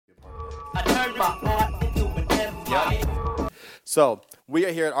I turn my heart into an empire. So, we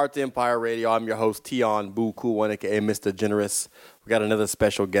are here at Art the Empire Radio. I'm your host, Tion Boo Cool One, a.k.a. Mr. Generous. We got another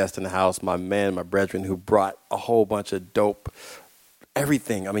special guest in the house, my man, my brethren, who brought a whole bunch of dope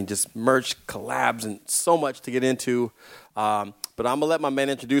everything. I mean, just merch, collabs, and so much to get into. But I'm going to let my man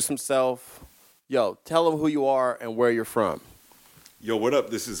introduce himself. Yo, tell him who you are and where you're from. Yo, what up?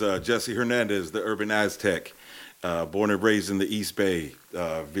 This is Jesse Hernandez, the urban Aztec. Born and raised in the East Bay.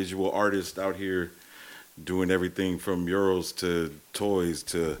 Visual artist out here doing everything from murals to toys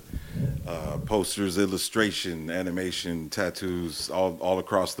to posters, illustration, animation, tattoos, all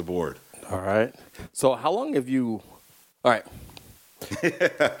across the board. All right. So how long have you... All right.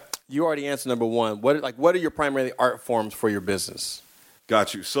 You already answered number one. What are your primary art forms for your business?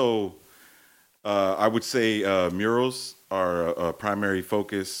 Got you. So I would say murals are a primary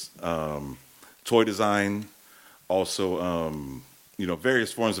focus. Toy design, also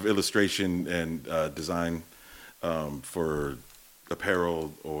various forms of illustration and design for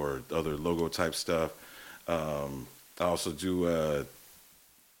apparel or other logo type stuff. I also do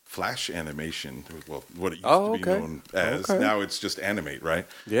Flash animation, well, what it used to be known as. Okay. Now it's just animate, right?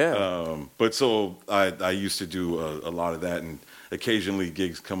 Yeah. But so I used to do a lot of that, and occasionally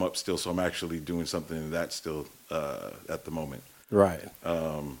gigs come up still, so I'm actually doing something of that still at the moment. Right.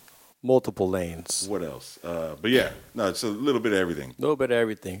 Multiple lanes. What else? But yeah, no, it's a little bit of everything. A little bit of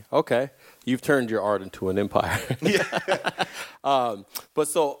everything. Okay. You've turned your art into an empire. Yeah. But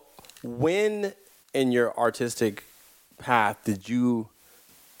so when in your artistic path did you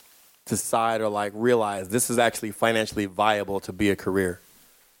decide or realize this is actually financially viable to be a career?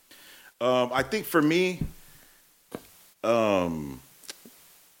 I think for me, art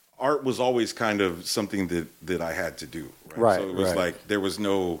was always kind of something that I had to do. Right. So it was like there was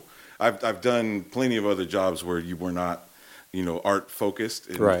no. I've done plenty of other jobs where you were not, art focused.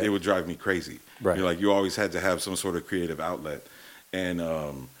 And it would drive me crazy. Right. You always had to have some sort of creative outlet, and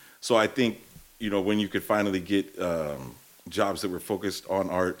so I think when you could finally get jobs that were focused on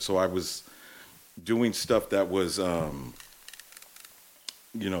art. So I was doing stuff that was,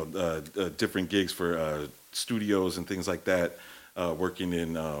 different gigs for studios and things like that. Working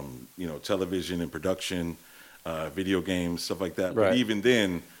in, television and production, video games, stuff like that. Right. But even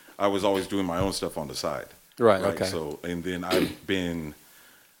then, I was always doing my own stuff on the side. Right. Okay. So, and then I've been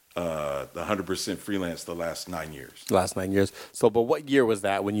 100% freelance the last 9 years. Last 9 years. So, but what year was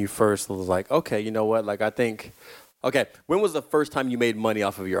that when you first was like, okay, you know what? I think, okay, when was the first time you made money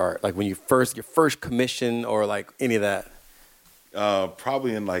off of your art? When your first commission or any of that?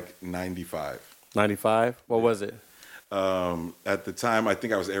 Probably in 95. 95? What was it? At the time, I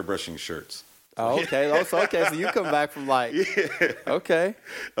think I was airbrushing shirts. Oh, okay. So you come back from okay.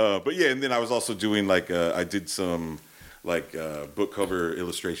 But yeah, and then I was also doing I did some book cover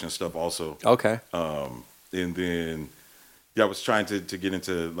illustration stuff also. Okay. And then I was trying to get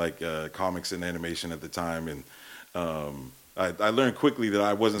into comics and animation at the time, and I learned quickly that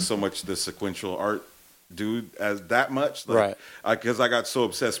I wasn't so much the sequential art dude as that much, right? Because I got so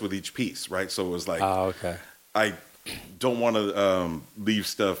obsessed with each piece, right? So it was okay. I don't want to leave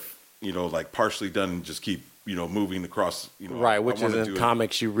stuff, partially done and just keep, moving across, right, which is in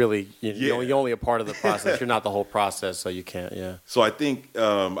comics, you really, you're only a part of the process. You're not the whole process, so you can't, yeah. So I think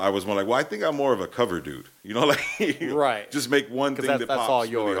I was more I think I'm more of a cover dude, right. Just make one thing that pops all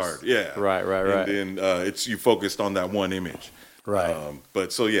yours. really hard. Yeah. Right. And then it's you focused on that one image. Right.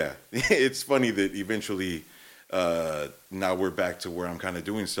 But so, yeah, it's funny that eventually now we're back to where I'm kind of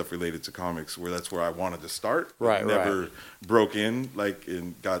doing stuff related to comics, where that's where I wanted to start. Right. Never broke in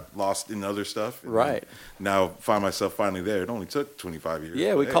and got lost in other stuff. And right. Now find myself finally there. It only took 25 years.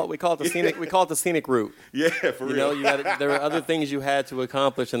 Yeah, we call it the scenic. We call it the scenic route. Yeah, for real. There were other things you had to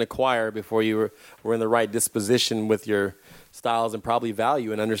accomplish and acquire before you were in the right disposition with your styles and probably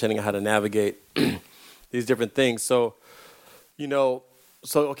value and understanding how to navigate these different things. So,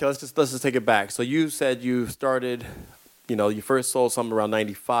 okay, let's just take it back. So you said you started, you first sold something around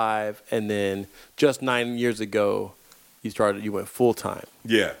 95, and then just 9 years ago, you went full time.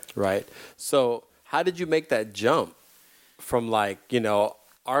 Yeah. Right. So how did you make that jump from art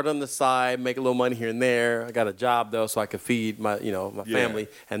on the side, make a little money here and there? I got a job though, so I could feed my family,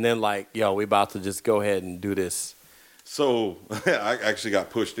 and then we about to just go ahead and do this. So I actually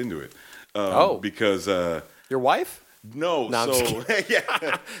got pushed into it. Because your wife? No, so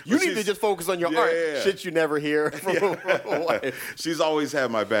yeah, you need to just focus on your art. Yeah. Shit you never hear from a wife. She's always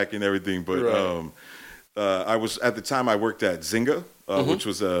had my back and everything, but right. I was at the time I worked at Zynga, which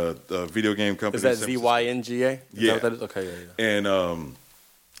was a video game company. Is that Zynga? Yeah. That is? Okay, yeah. And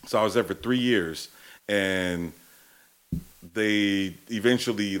so I was there for 3 years, and they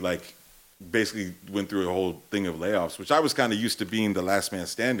eventually basically went through a whole thing of layoffs, which I was kind of used to being the last man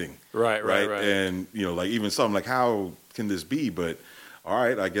standing. Right. And, like even some, like, how can this be? But all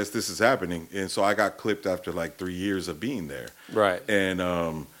right, I guess this is happening. And so I got clipped after like 3 years of being there. Right.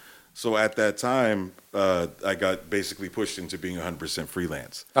 And so at that time, I got basically pushed into being 100%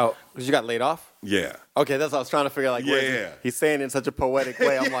 freelance. Oh, because you got laid off? Yeah. Okay, that's what I was trying to figure out. Like, he's saying it in such a poetic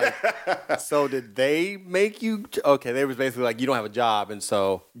way. I'm like, so did they make you? Okay, they was basically like, you don't have a job, and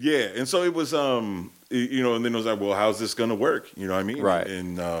so. Yeah, and so it was, and then it was like, well, how's this going to work? You know what I mean? Right.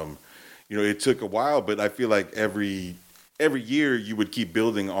 And, it took a while, but I feel like every year you would keep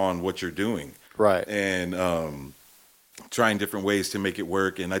building on what you're doing. Right. And trying different ways to make it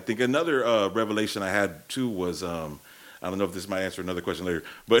work. And I think another revelation I had, too, was, I don't know if this might answer another question later,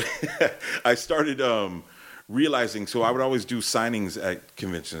 but I started realizing, so I would always do signings at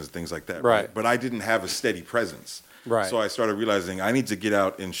conventions and things like that. Right. But I didn't have a steady presence. Right. So I started realizing I need to get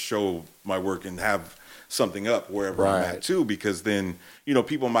out and show my work and have something up wherever I'm at, too, because then,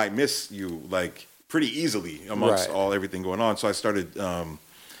 people might miss you, like, pretty easily amongst everything going on. So I started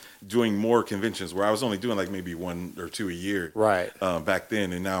doing more conventions where I was only doing like maybe 1 or 2 a year back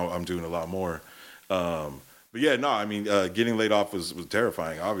then, and now I'm doing a lot more. But yeah, no, I mean, getting laid off was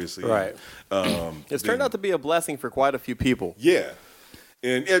terrifying, obviously. Right. It's turned out to be a blessing for quite a few people. Yeah.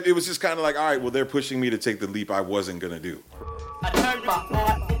 And it was just kind of like, all right, well, they're pushing me to take the leap I wasn't going to do. I turned my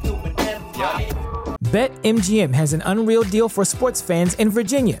heart into an empire. BetMGM has an unreal deal for sports fans in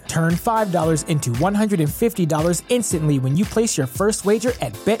Virginia. Turn $5 into $150 instantly when you place your first wager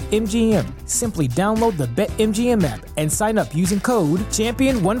at BetMGM. Simply download the BetMGM app and sign up using code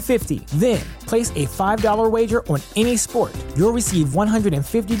Champion150. Then, place a $5 wager on any sport. You'll receive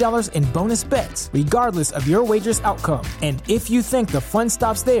 $150 in bonus bets, regardless of your wager's outcome. And if you think the fun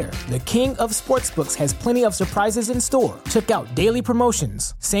stops there, the king of sportsbooks has plenty of surprises in store. Check out daily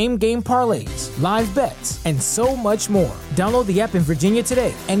promotions, same-game parlays, live bets, and so much more. Download the app in Virginia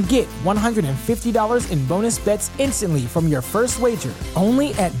today and get $150 in bonus bets instantly from your first wager.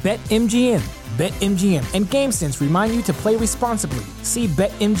 Only at BetMGM. BetMGM and GameSense remind you to play responsibly. See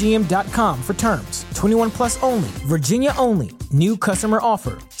BetMGM.com for terms. 21 plus only. Virginia only. New customer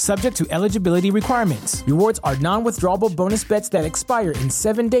offer. Subject to eligibility requirements. Rewards are non-withdrawable bonus bets that expire in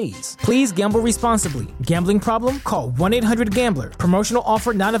 7 days. Please gamble responsibly. Gambling problem? Call 1-800-GAMBLER. Promotional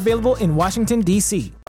offer not available in Washington, D.C.